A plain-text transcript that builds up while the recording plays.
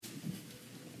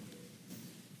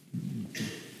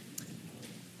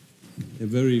A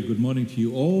very good morning to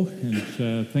you all,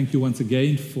 and thank you once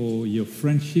again for your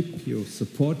friendship, your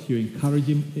support, your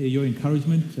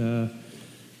encouragement.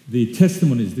 The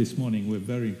testimonies this morning were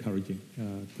very encouraging.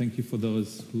 Thank you for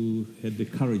those who had the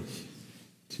courage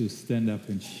to stand up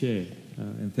and share.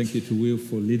 And thank you to Will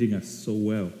for leading us so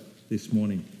well this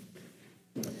morning.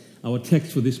 Our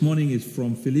text for this morning is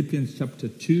from Philippians chapter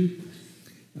 2,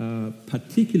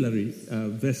 particularly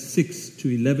verse 6 to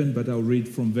 11, but I'll read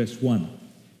from verse 1.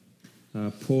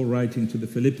 Paul writing to the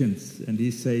Philippians, and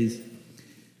he says,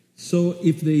 "So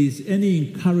if there is any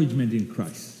encouragement in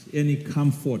Christ, any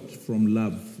comfort from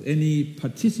love, any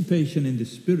participation in the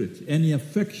Spirit, any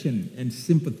affection and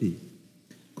sympathy,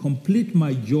 complete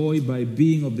my joy by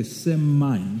being of the same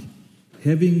mind,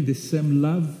 having the same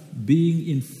love, being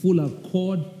in full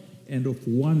accord and of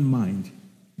one mind.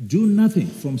 Do nothing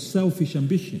from selfish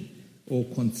ambition or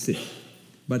conceit,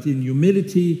 but in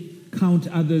humility count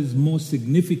others more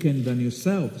significant than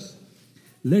yourselves.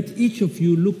 Let each of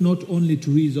you look not only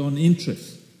to his own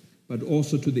interests, but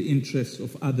also to the interests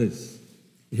of others.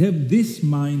 Have this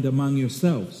mind among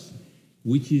yourselves,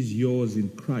 which is yours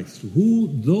in Christ, who,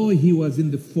 though he was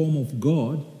in the form of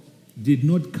God, did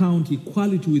not count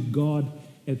equality with God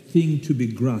a thing to be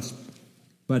grasped,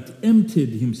 but emptied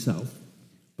himself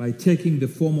by taking the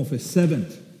form of a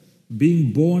servant,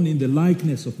 being born in the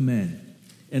likeness of man.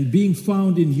 And being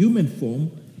found in human form,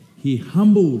 he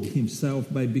humbled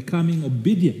himself by becoming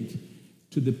obedient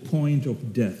to the point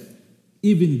of death,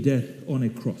 even death on a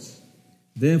cross.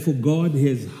 Therefore God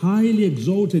has highly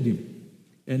exalted him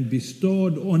and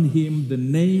bestowed on him the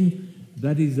name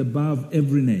that is above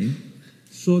every name,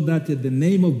 so that at the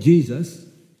name of Jesus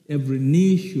every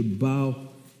knee should bow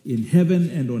in heaven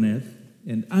and on earth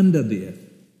and under the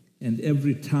earth, and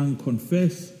every tongue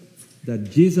confess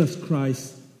that Jesus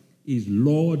Christ is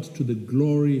Lord, to the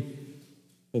glory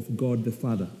of God the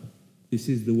Father." This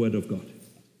is the word of God.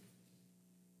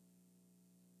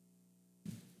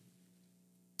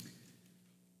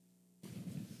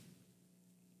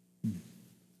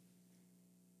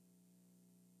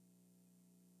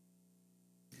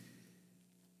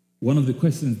 One of the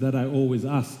questions that I always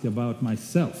ask about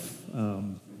myself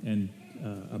and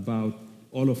about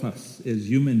all of us as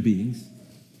human beings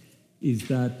is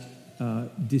that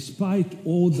despite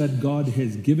all that God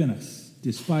has given us,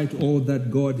 despite all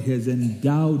that God has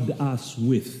endowed us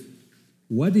with,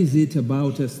 what is it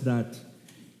about us that,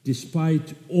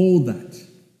 despite all that,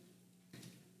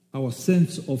 our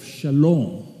sense of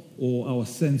shalom or our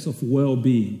sense of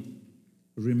well-being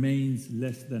remains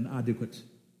less than adequate?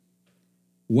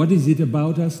 What is it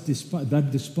about us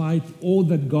despite all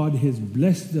that God has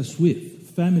blessed us with,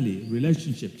 family,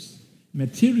 relationships,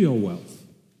 material wealth?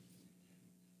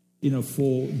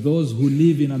 For those who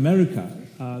live in America,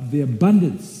 the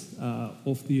abundance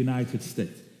of the United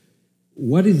States.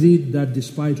 What is it that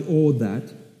despite all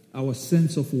that, our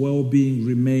sense of well-being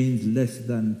remains less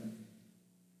than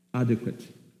adequate?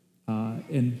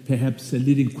 And perhaps a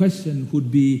leading question would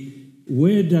be,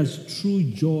 where does true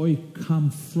joy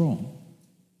come from?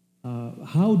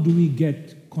 How do we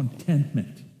get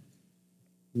contentment?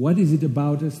 What is it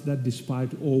about us that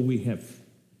despite all we have,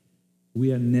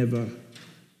 we are never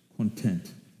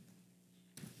content?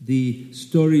 The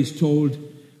story is told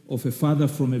of a father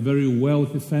from a very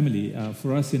wealthy family.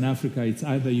 For us in Africa, it's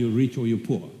either you're rich or you're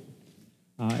poor.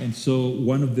 And so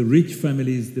one of the rich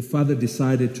families, the father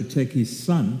decided to take his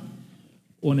son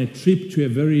on a trip to a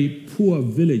very poor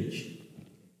village.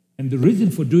 And the reason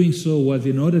for doing so was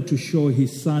in order to show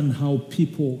his son how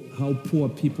poor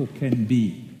people can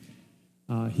be.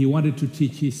 He wanted to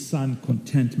teach his son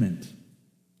contentment.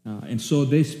 And so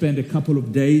they spent a couple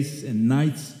of days and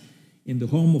nights in the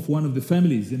home of one of the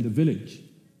families in the village.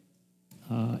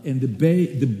 And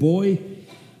the boy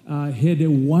had a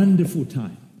wonderful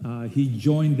time. He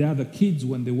joined the other kids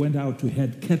when they went out to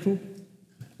head cattle.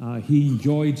 He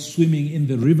enjoyed swimming in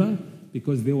the river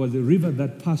because there was a river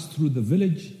that passed through the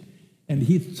village. And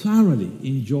he thoroughly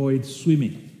enjoyed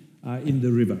swimming in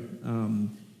the river.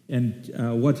 And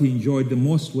what he enjoyed the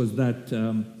most was that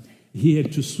he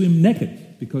had to swim naked,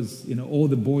 because all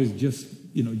the boys just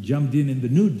jumped in the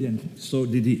nude, and so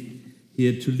did he. He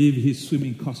had to leave his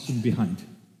swimming costume behind.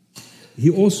 He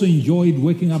also enjoyed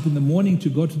waking up in the morning to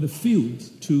go to the fields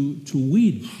to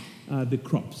weed the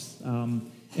crops,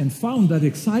 and found that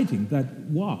exciting. That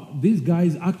wow, these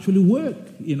guys actually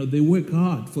work. They work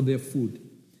hard for their food.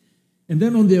 And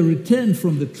then on their return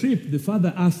from the trip, the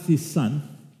father asked his son,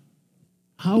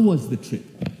 "How was the trip?"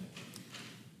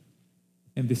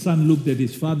 And the son looked at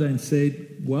his father and said,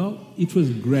 "Well, it was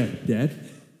great, Dad."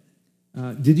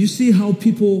 "Did you see how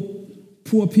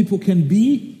poor people can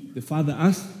be?" the father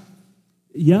asked.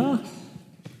 "Yeah,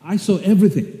 I saw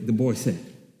everything, the boy said.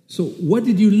 So what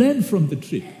did you learn from the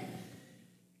trip?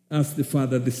 Asked the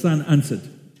father. The son answered,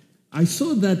 I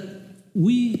saw that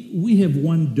we have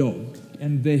one dog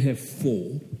and they have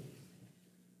 4.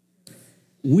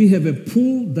 We have a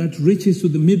pool that reaches to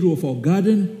the middle of our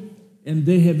garden, and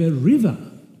they have a river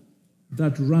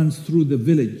that runs through the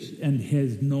village and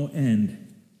has no end.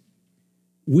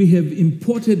 We have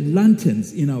imported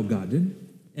lanterns in our garden,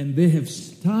 and they have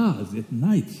stars at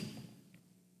night.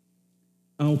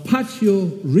 Our patio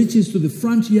reaches to the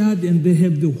front yard, and they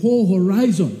have the whole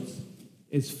horizon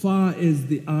as far as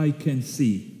the eye can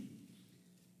see.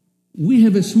 We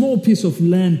have a small piece of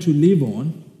land to live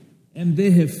on, and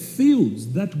they have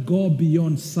fields that go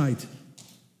beyond sight.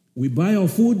 We buy our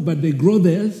food, but they grow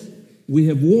theirs. We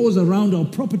have walls around our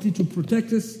property to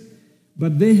protect us,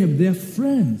 but they have their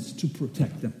friends to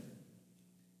protect them.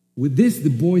 With this, the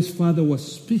boy's father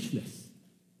was speechless.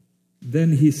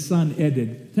 Then his son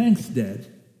added, Thanks, Dad,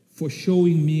 for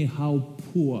showing me how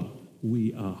poor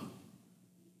we are.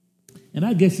 And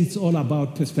I guess it's all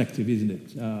about perspective, isn't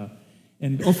it?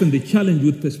 And often the challenge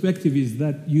with perspective is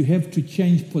that you have to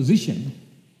change position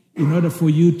in order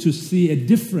for you to see a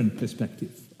different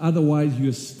perspective. Otherwise,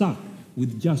 you're stuck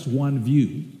with just one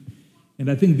view. And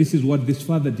I think this is what this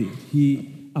father did.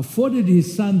 He afforded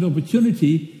his son the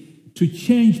opportunity to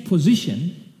change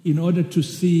position in order to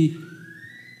see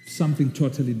something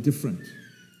totally different.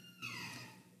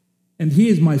 And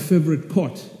here's my favorite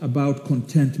quote about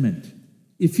contentment.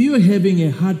 If you're having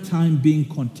a hard time being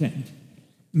content,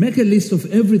 make a list of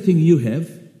everything you have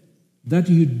that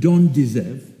you don't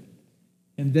deserve,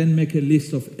 and then make a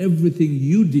list of everything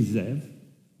you deserve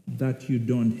that you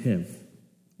don't have.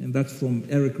 And that's from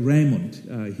Eric Raymond,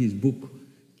 his book,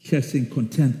 Chasing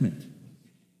Contentment.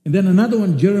 And then another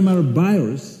one, Jeremiah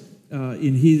Byers,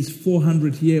 in his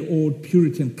 400-year-old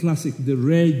Puritan classic, The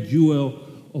Rare Jewel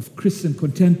of Christian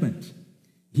Contentment.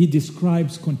 He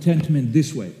describes contentment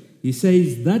this way. He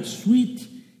says, that sweet,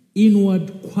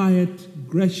 inward, quiet,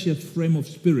 gracious frame of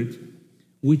spirit,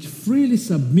 which freely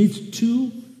submits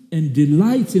to and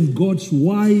delights in God's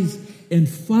wise and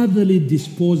fatherly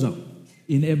disposal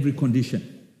in every condition.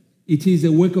 It is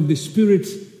a work of the Spirit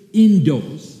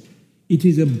indoors. It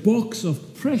is a box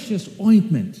of precious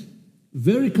ointment,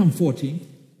 very comforting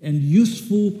and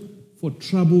useful for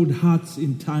troubled hearts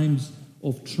in times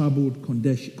of troubled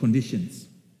conditions.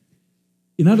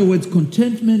 In other words,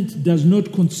 contentment does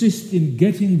not consist in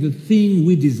getting the thing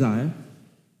we desire,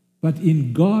 but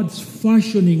in God's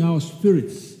fashioning our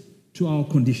spirits to our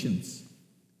conditions.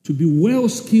 To be well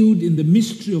skilled in the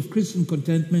mystery of Christian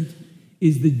contentment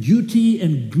is the duty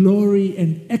and glory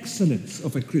and excellence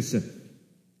of a Christian.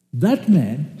 That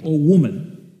man or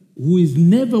woman who is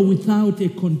never without a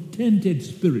contented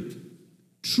spirit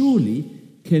truly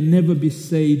can never be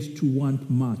said to want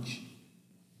much.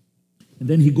 And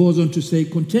then he goes on to say,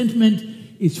 contentment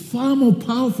is far more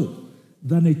powerful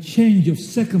than a change of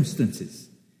circumstances.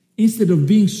 Instead of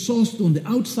being sourced on the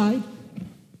outside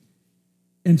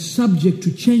and subject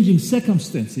to changing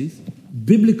circumstances,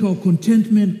 biblical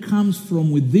contentment comes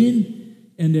from within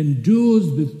and endures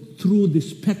through the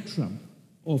spectrum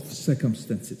of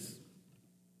circumstances.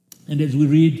 And as we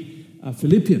read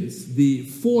Philippians, the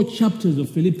 4 chapters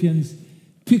of Philippians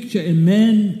picture a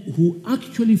man who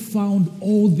actually found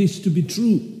all this to be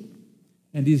true.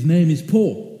 And his name is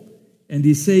Paul. And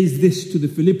he says this to the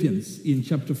Philippians in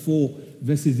chapter 4,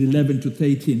 verses 11 to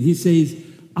 13. He says,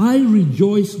 I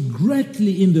rejoice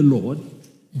greatly in the Lord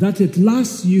that at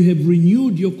last you have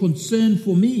renewed your concern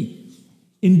for me.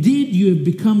 Indeed, you have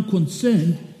become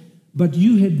concerned, but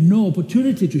you had no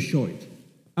opportunity to show it.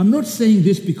 I'm not saying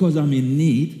this because I'm in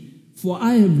need, for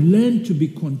I have learned to be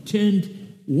content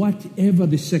whatever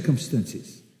the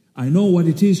circumstances. I know what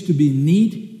it is to be in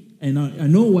need, and I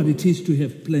know what it is to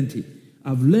have plenty.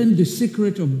 I've learned the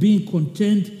secret of being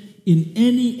content in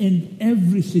any and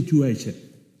every situation,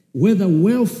 whether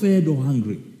well-fed or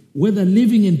hungry, whether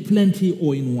living in plenty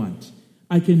or in want.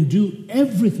 I can do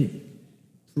everything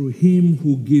through him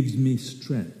who gives me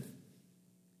strength.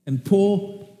 And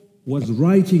Paul was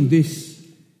writing this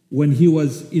when he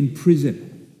was in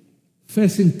prison,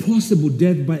 facing possible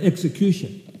death by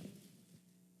execution.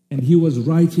 And he was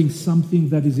writing something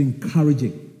that is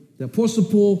encouraging. The Apostle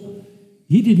Paul,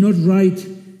 he did not write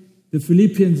the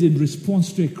Philippians in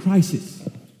response to a crisis,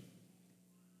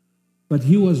 but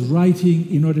he was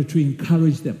writing in order to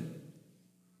encourage them.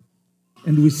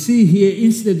 And we see here,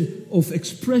 instead of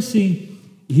expressing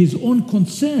his own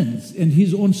concerns and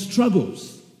his own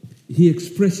struggles, he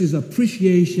expresses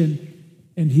appreciation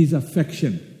and his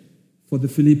affection for the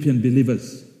Philippian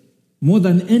believers. More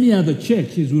than any other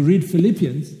church, as we read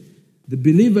Philippians, The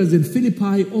believers in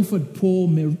Philippi offered Paul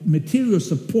material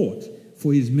support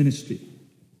for his ministry.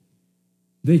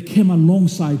 They came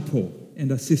alongside Paul and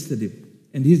assisted him.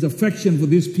 And his affection for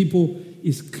these people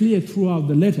is clear throughout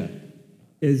the letter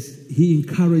as he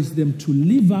encouraged them to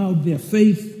live out their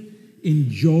faith in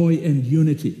joy and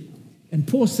unity. And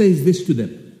Paul says this to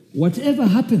them: whatever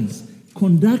happens,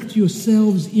 conduct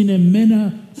yourselves in a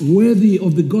manner worthy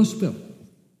of the gospel.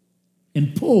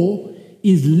 And Paul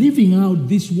is living out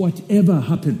this whatever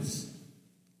happens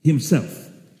himself.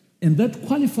 And that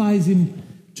qualifies him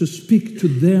to speak to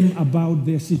them about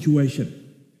their situation.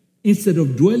 Instead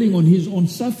of dwelling on his own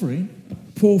suffering,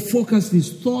 Paul focused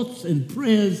his thoughts and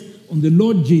prayers on the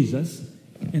Lord Jesus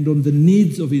and on the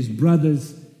needs of his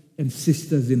brothers and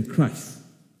sisters in Christ.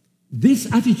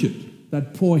 This attitude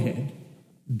that Paul had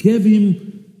gave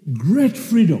him great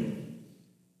freedom,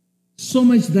 so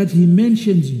much that he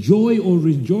mentions joy or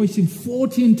rejoicing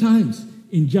 14 times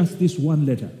in just this one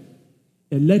letter,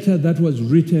 a letter that was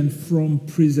written from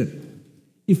prison.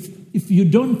 If you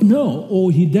don't know,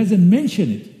 or he doesn't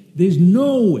mention it, there's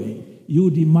no way you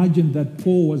would imagine that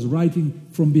Paul was writing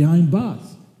from behind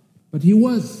bars. But he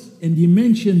was, and he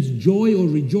mentions joy or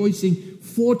rejoicing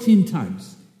 14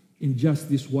 times in just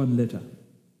this one letter.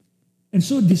 And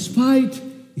so despite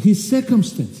his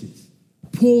circumstances,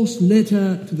 Paul's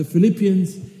letter to the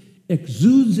Philippians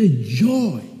exudes a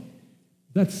joy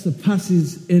that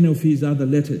surpasses any of his other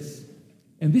letters.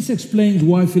 And this explains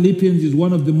why Philippians is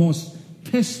one of the most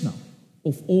personal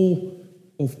of all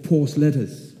of Paul's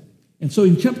letters. And so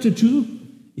in chapter 2,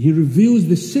 he reveals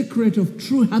the secret of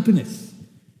true happiness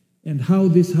and how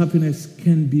this happiness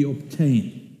can be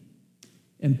obtained.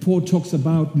 And Paul talks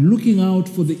about looking out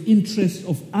for the interests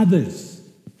of others.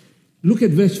 Look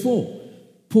at verse 4.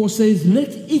 Paul says, let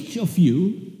each of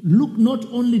you look not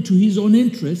only to his own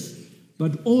interests,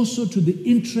 but also to the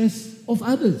interests of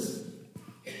others.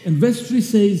 And verse 3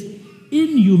 says,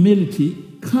 in humility,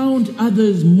 count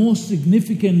others more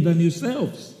significant than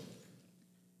yourselves.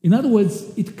 In other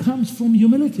words, it comes from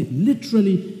humility.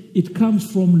 Literally, it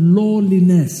comes from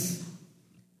lowliness.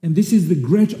 And this is the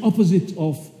great opposite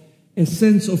of a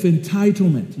sense of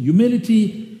entitlement.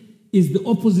 Humility is the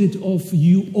opposite of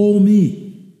you owe me.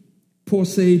 Paul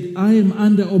said, I am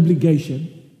under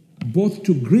obligation both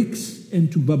to Greeks and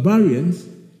to barbarians,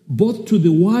 both to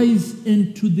the wise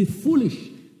and to the foolish.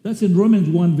 That's in Romans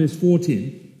 1 verse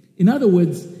 14. In other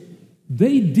words,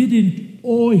 they didn't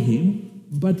owe him,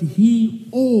 but he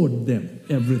owed them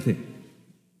everything.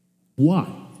 Why?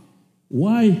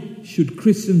 Why should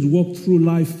Christians walk through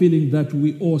life feeling that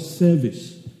we owe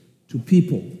service to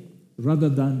people rather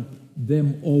than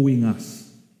them owing us?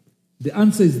 The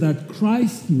answer is that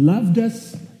Christ loved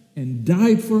us and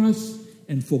died for us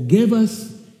and forgave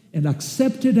us and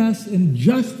accepted us and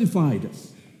justified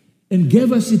us and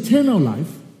gave us eternal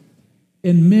life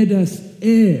and made us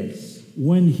heirs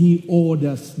when he owed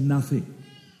us nothing.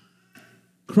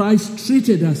 Christ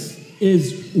treated us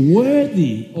as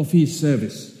worthy of his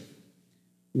service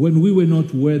when we were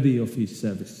not worthy of his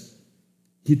service.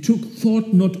 He took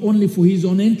thought not only for his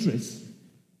own interests,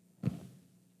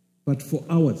 but for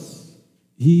ours.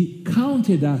 He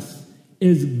counted us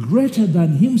as greater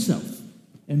than himself.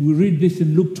 And we read this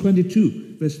in Luke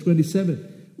 22, verse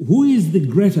 27. Who is the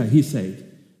greater, he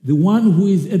said, the one who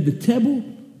is at the table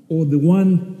or the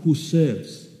one who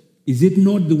serves? Is it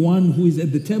not the one who is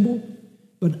at the table?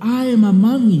 But I am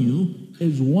among you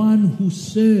as one who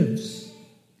serves.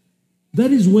 That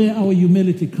is where our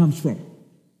humility comes from.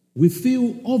 We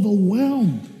feel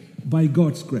overwhelmed by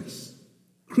God's grace.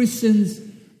 Christians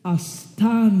are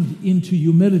stunned into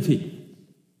humility.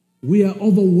 We are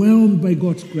overwhelmed by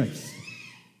God's grace.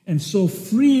 And so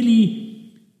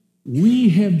freely we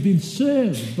have been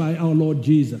served by our Lord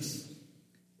Jesus.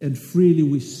 And freely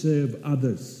we serve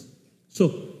others.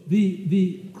 So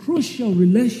the crucial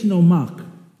relational mark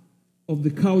of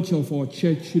the culture of our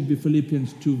church should be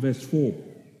Philippians 2 verse 4.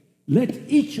 Let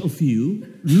each of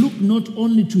you look not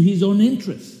only to his own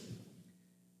interests,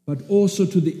 but also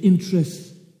to the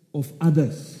interests of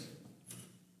others.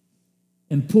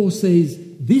 And Paul says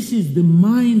this is the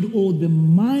mind or the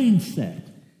mindset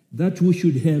that we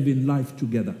should have in life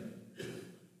together.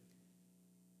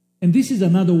 And this is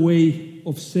another way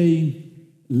of saying,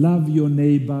 love your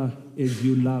neighbor as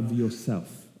you love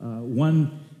yourself.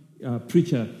 One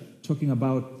preacher talking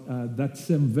about that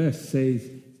same verse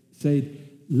said,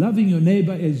 loving your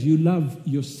neighbor as you love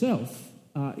yourself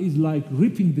is like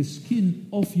ripping the skin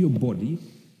off your body,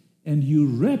 and you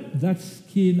wrap that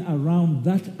skin around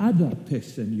that other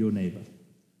person, your neighbor.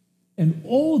 And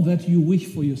all that you wish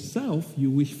for yourself,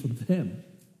 you wish for them.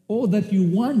 All that you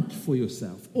want for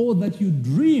yourself, all that you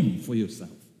dream for yourself,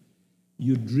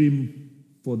 you dream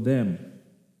for them.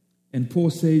 And Paul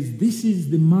says this is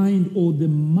the mind or the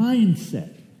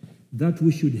mindset that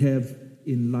we should have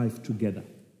in life together.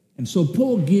 And so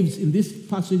Paul gives, in this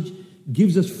passage,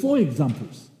 gives us 4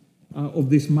 examples of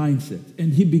this mindset.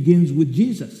 And he begins with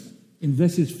Jesus in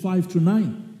verses 5 to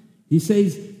 9. He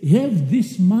says, have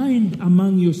this mind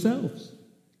among yourselves,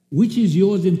 which is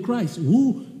yours in Christ,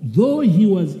 who, though he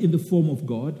was in the form of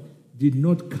God, did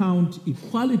not count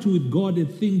equality with God a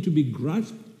thing to be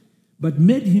grasped, but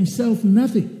made himself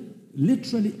nothing,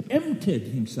 literally emptied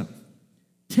himself,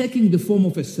 taking the form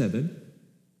of a servant,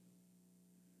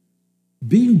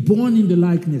 being born in the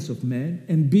likeness of man,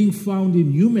 and being found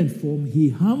in human form, he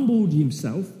humbled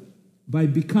himself by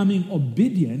becoming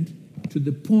obedient to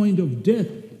the point of death,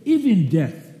 even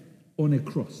death on a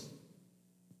cross.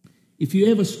 If you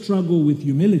ever struggle with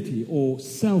humility or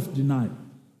self-denial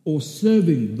or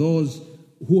serving those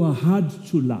who are hard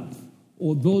to love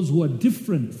or those who are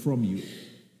different from you,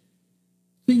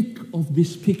 think of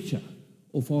this picture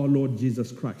of our Lord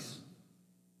Jesus Christ.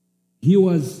 He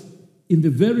was in the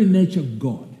very nature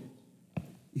God.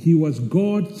 He was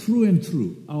God through and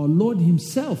through. Our Lord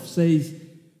himself says,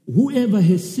 whoever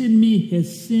has seen me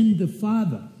has seen the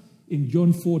Father, in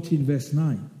John 14 verse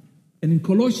 9. And in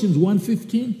Colossians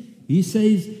 1:15, he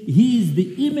says, he is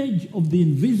the image of the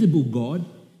invisible God.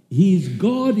 He is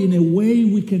God in a way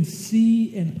we can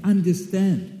see and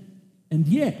understand. And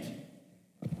yet,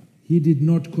 he did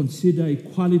not consider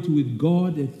equality with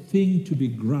God a thing to be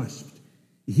grasped.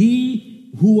 He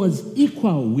who was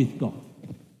equal with God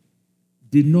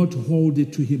did not hold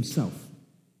it to himself.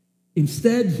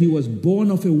 Instead, he was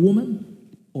born of a woman,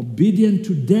 obedient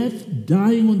to death,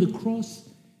 dying on the cross.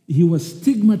 He was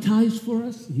stigmatized for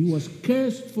us. He was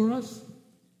cursed for us.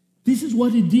 This is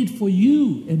what he did for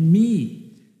you and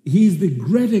me. He is the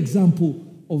great example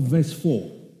of verse 4.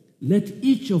 Let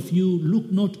each of you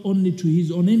look not only to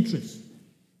his own interests,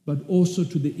 but also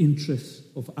to the interests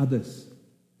of others.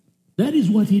 That is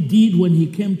what he did when he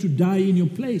came to die in your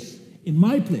place, in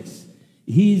my place.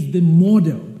 He is the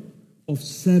model of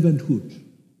servanthood.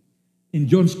 In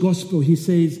John's Gospel, he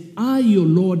says, I, your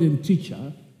Lord and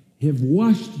teacher, have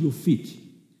washed your feet.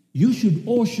 You should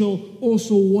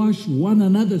also wash one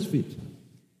another's feet.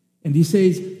 And he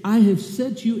says, I have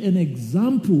set you an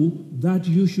example that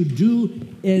you should do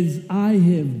as I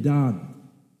have done.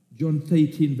 John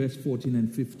 13, verse 14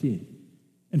 and 15.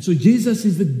 And so Jesus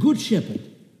is the good shepherd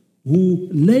who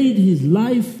laid his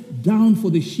life down for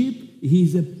the sheep. He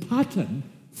is a pattern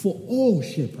for all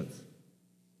shepherds.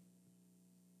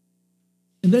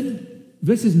 And then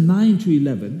verses 9 to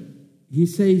 11, he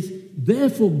says,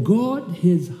 therefore God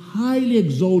has highly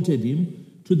exalted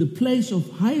him to the place of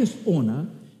highest honor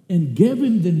and gave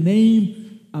him the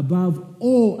name above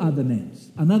all other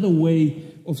names. Another way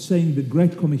of saying the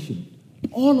Great Commission.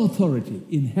 All authority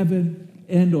in heaven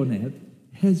and on earth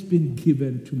has been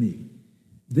given to me.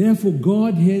 Therefore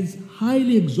God has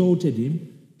highly exalted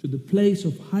him to the place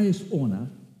of highest honor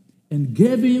and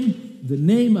gave him the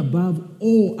name above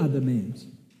all other names.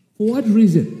 For what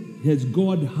reason has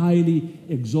God highly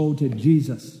exalted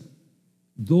Jesus?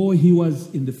 Though he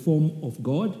was in the form of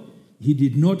God, he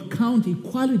did not count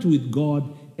equality with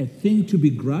God a thing to be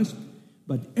grasped,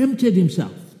 but emptied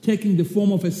himself, taking the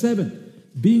form of a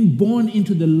servant, being born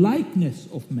into the likeness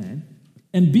of man,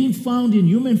 and being found in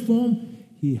human form,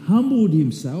 he humbled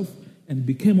himself and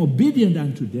became obedient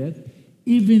unto death,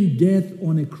 even death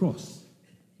on a cross.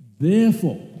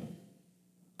 Therefore,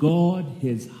 God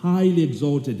has highly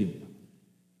exalted him.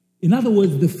 In other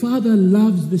words, the Father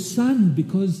loves the Son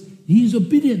because he is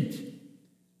obedient.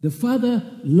 The Father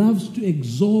loves to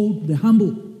exalt the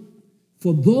humble.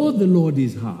 For though the Lord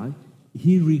is high,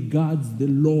 he regards the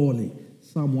lowly.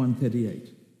 Psalm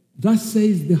 138. Thus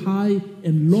says the high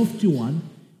and lofty one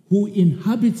who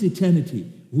inhabits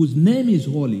eternity, whose name is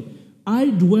holy. I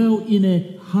dwell in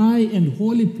a high and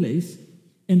holy place,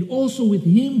 and also with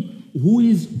him who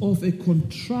is of a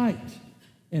contrite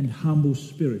and humble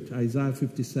spirit. Isaiah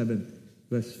 57,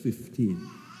 verse 15.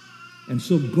 And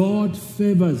so God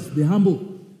favors the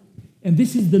humble. And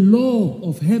this is the law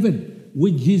of heaven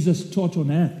which Jesus taught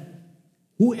on earth.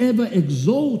 Whoever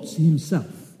exalts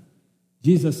himself,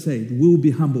 Jesus said, will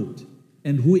be humbled.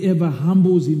 And whoever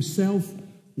humbles himself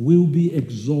will be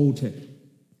exalted.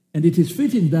 And it is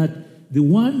fitting that the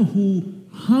one who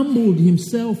humbled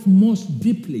himself most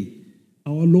deeply,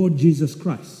 our Lord Jesus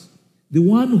Christ, the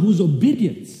one whose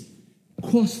obedience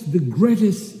cost the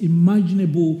greatest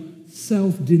imaginable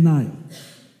self-denial,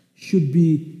 should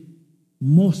be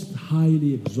most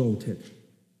highly exalted.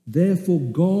 Therefore,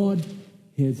 God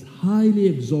has highly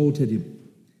exalted him.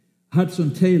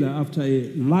 Hudson Taylor, after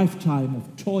a lifetime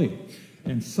of toil,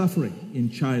 and suffering in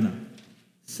China,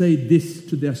 said this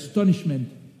to the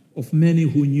astonishment of many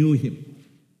who knew him.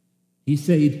 He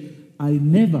said, I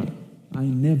never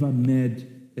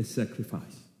made a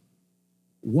sacrifice.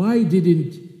 Why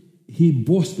didn't he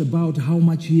boast about how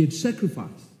much he had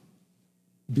sacrificed?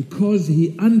 Because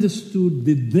he understood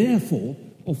the therefore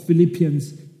of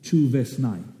Philippians 2 verse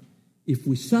 9. If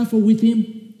we suffer with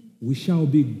him, we shall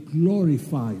be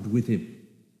glorified with him.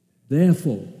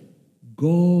 Therefore,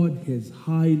 God has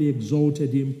highly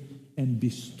exalted him and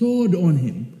bestowed on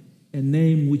him a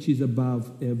name which is above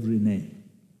every name.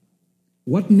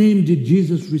 What name did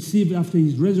Jesus receive after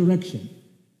his resurrection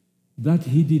that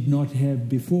he did not have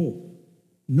before?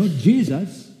 Not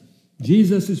Jesus.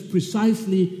 Jesus is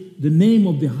precisely the name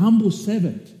of the humble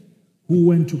servant who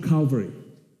went to Calvary.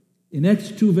 In Acts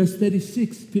 2 verse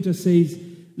 36, Peter says,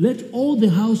 let all the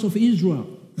house of Israel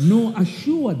know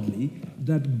assuredly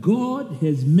that God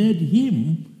has made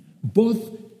him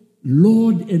both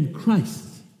Lord and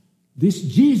Christ, this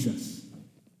Jesus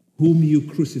whom you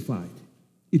crucified.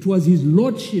 It was his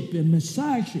lordship and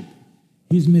messiahship,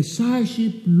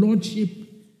 lordship,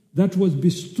 that was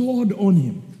bestowed on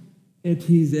him at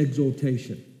his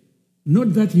exaltation.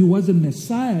 Not that he wasn't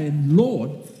Messiah and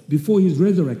Lord before his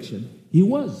resurrection. He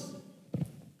was.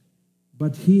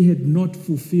 But he had not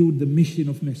fulfilled the mission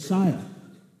of Messiah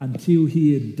until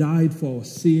he had died for our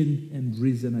sin and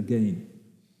risen again.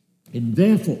 And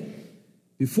therefore,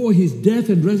 before his death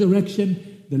and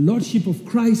resurrection, the lordship of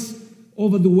Christ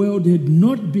over the world had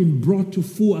not been brought to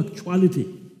full actuality.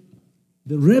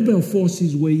 The rebel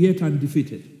forces were yet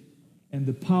undefeated, and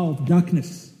the power of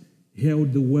darkness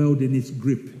held the world in its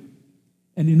grip.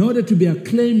 And in order to be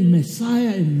acclaimed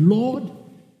Messiah and Lord,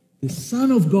 the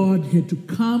Son of God had to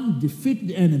come, defeat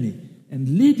the enemy,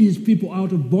 and lead his people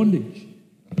out of bondage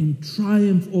in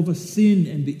triumph over sin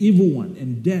and the evil one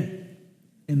and death.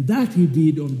 And that he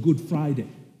did on Good Friday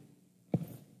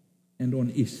and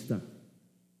on Easter.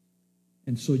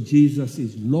 And so Jesus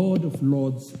is Lord of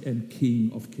lords and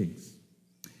King of kings.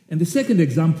 And the second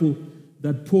example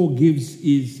that Paul gives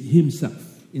is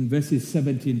himself in verses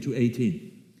 17 to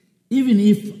 18. Even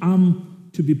if I'm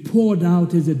to be poured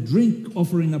out as a drink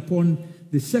offering upon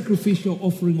the sacrificial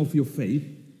offering of your faith,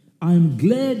 I am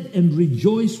glad and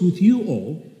rejoice with you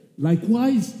all.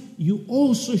 Likewise, you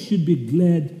also should be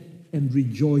glad and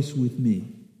rejoice with me.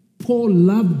 Paul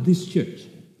loved this church.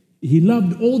 He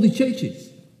loved all the churches.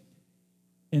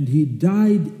 And he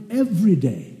died every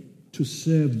day to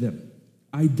serve them.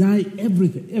 I die every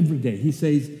day, he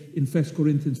says in 1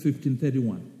 Corinthians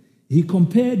 15:31. He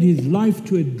compared his life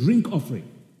to a drink offering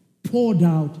poured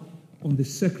out on the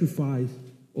sacrifice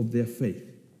of their faith.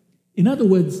 In other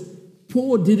words,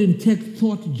 Paul didn't take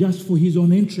thought just for his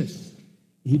own interests.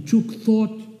 He took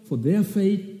thought for their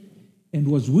faith and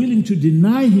was willing to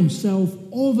deny himself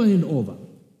over and over,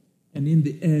 and in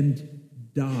the end,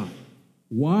 die.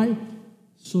 Why?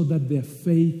 So that their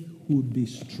faith would be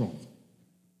strong.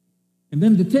 And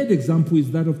then the third example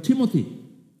is that of Timothy.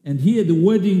 And here the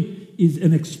wording is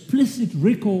an explicit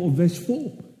recall of verse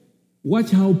 4.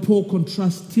 Watch how Paul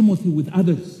contrasts Timothy with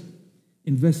others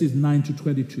in verses 9 to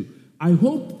 22. I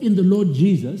hope in the Lord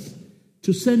Jesus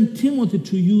to send Timothy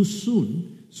to you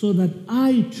soon, so that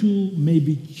I too may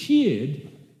be cheered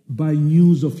by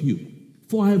news of you.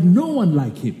 For I have no one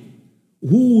like him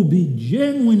who will be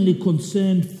genuinely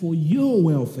concerned for your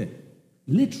welfare.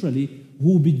 Literally,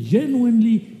 who will be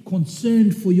genuinely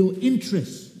concerned for your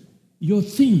interests, your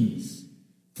things.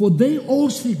 For they all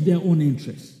seek their own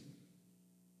interests,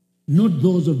 not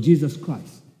those of Jesus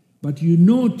Christ. But you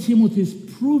know Timothy's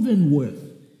proven worth,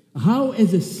 how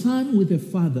as a son with a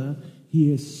father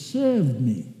he has served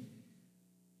me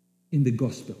in the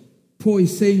gospel. Paul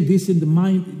is saying this in the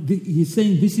mind. He's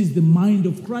saying this is the mind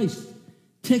of Christ,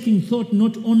 taking thought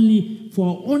not only for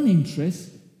our own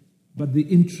interests, but the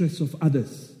interests of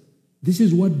others. This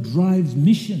is what drives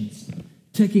missions,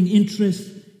 taking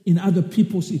interest in other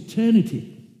people's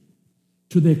eternity,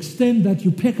 to the extent that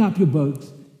you pack up your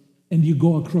bags and you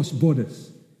go across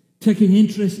borders, taking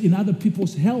interest in other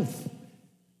people's health,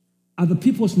 other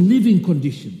people's living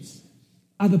conditions,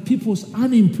 other people's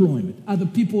unemployment, other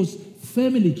people's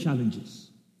family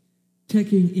challenges,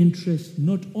 taking interest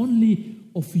not only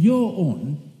of your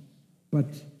own, but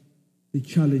the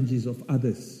challenges of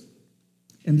others.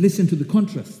 And listen to the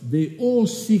contrast. They all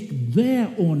seek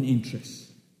their own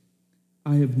interests.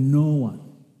 I have no one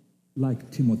like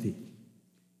Timothy.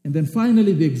 And then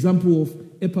finally, the example of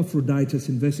Epaphroditus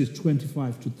in verses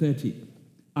 25 to 30.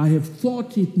 I have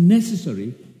thought it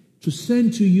necessary to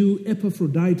send to you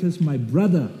Epaphroditus, my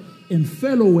brother and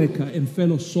fellow worker and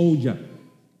fellow soldier,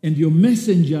 and your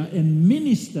messenger and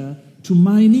minister to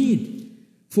my need,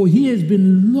 For he has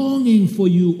been longing for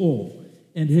you all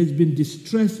and has been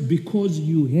distressed because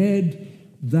you heard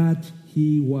that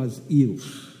he was ill.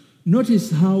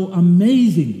 Notice how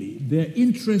amazingly their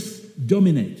interests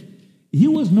dominate. He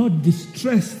was not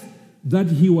distressed that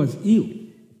he was ill.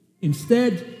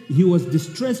 Instead, he was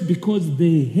distressed because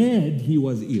they heard he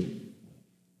was ill.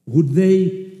 Would they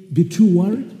be too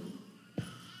worried?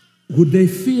 Would they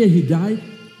fear he died?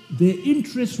 Their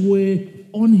interests were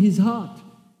on his heart.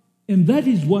 And that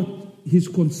is what his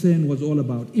concern was all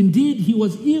about. Indeed, he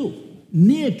was ill,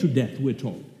 near to death, we're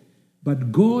told.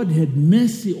 But God had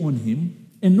mercy on him,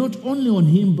 and not only on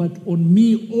him, but on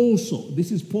me also.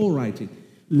 This is Paul writing,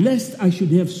 lest I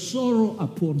should have sorrow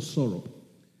upon sorrow.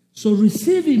 So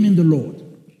receive him in the Lord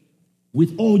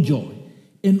with all joy,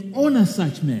 and honor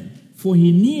such men, for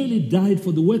he nearly died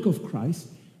for the work of Christ,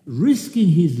 risking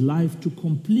his life to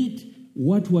complete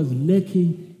what was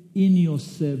lacking in your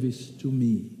service to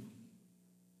me.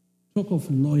 Talk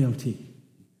of loyalty.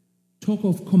 Talk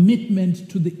of commitment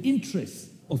to the interests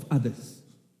of others.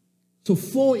 So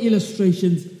 4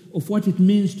 illustrations of what it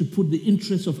means to put the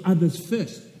interests of others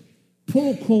first.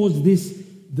 Paul calls this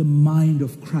the mind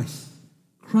of Christ.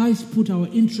 Christ put our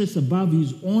interests above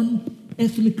his own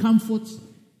earthly comforts,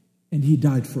 and he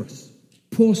died for us.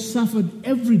 Paul suffered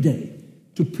every day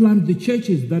to plant the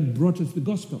churches that brought us the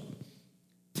gospel.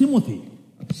 Timothy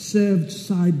served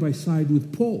side by side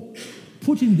with Paul,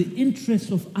 putting the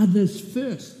interests of others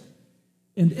first.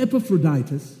 And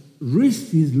Epaphroditus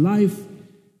risked his life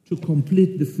to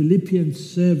complete the Philippian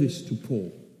service to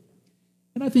Paul.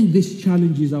 And I think this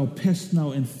challenges our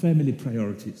personal and family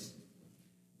priorities.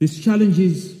 This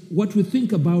challenges what we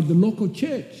think about the local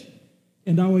church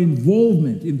and our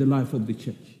involvement in the life of the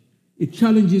church. It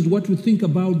challenges what we think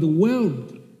about the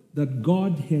world that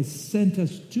God has sent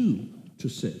us to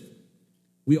serve.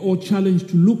 We are all challenged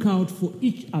to look out for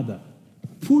each other.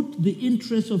 Put the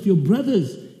interests of your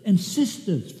brothers and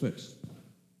sisters first.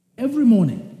 Every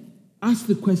morning, ask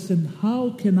the question,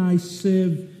 how can I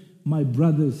serve my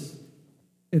brothers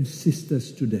and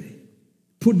sisters today?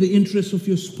 Put the interests of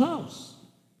your spouse.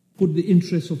 Put the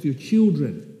interests of your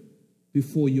children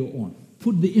before your own.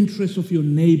 Put the interests of your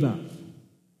neighbor.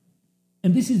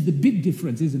 And this is the big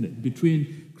difference, isn't it,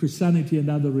 between Christianity and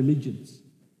other religions.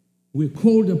 We're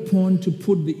called upon to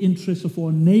put the interests of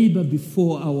our neighbor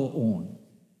before our own.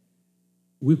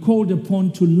 We're called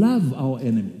upon to love our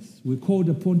enemies. We're called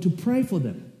upon to pray for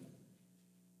them.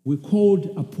 We're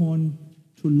called upon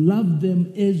to love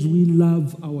them as we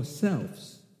love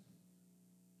ourselves.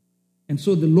 And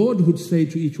so the Lord would say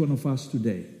to each one of us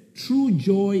today, true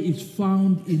joy is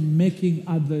found in making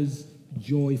others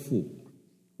joyful.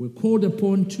 We're called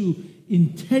upon to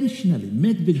intentionally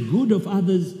make the good of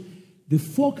others the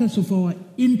focus of our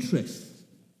interests,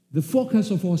 the focus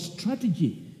of our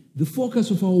strategy, the focus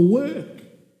of our work.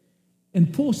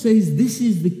 And Paul says this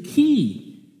is the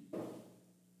key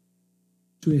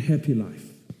to a happy life.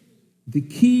 The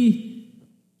key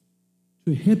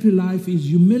to a happy life is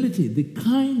humility, the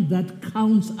kind that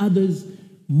counts others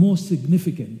more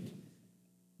significant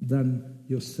than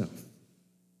yourself.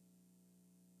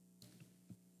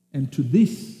 And to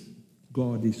this,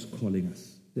 God is calling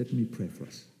us. Let me pray for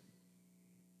us.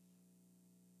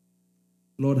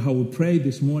 Lord, how we pray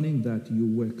this morning that you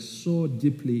work so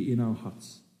deeply in our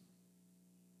hearts,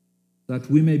 that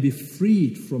we may be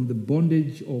freed from the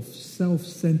bondage of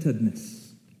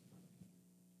self-centeredness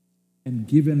and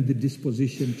given the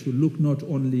disposition to look not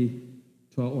only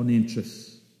to our own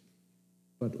interests,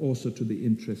 but also to the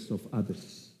interests of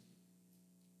others.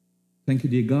 Thank you,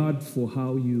 dear God, for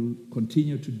how you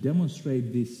continue to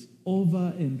demonstrate this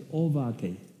over and over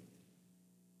again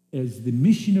as the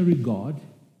missionary God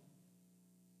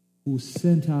who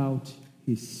sent out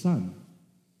his Son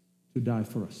to die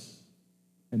for us.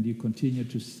 And you continue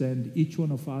to send each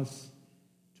one of us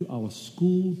to our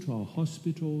school, to our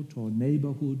hospital, to our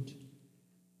neighborhood,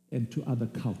 and to other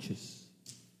cultures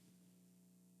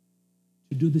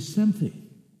to do the same thing,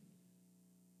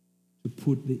 to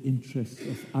put the interests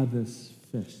of others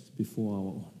first before our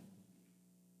own.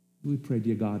 We pray,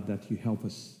 dear God, that you help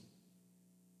us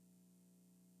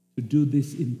to do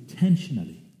this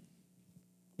intentionally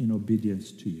in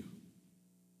obedience to you.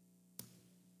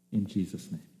 In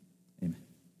Jesus' name.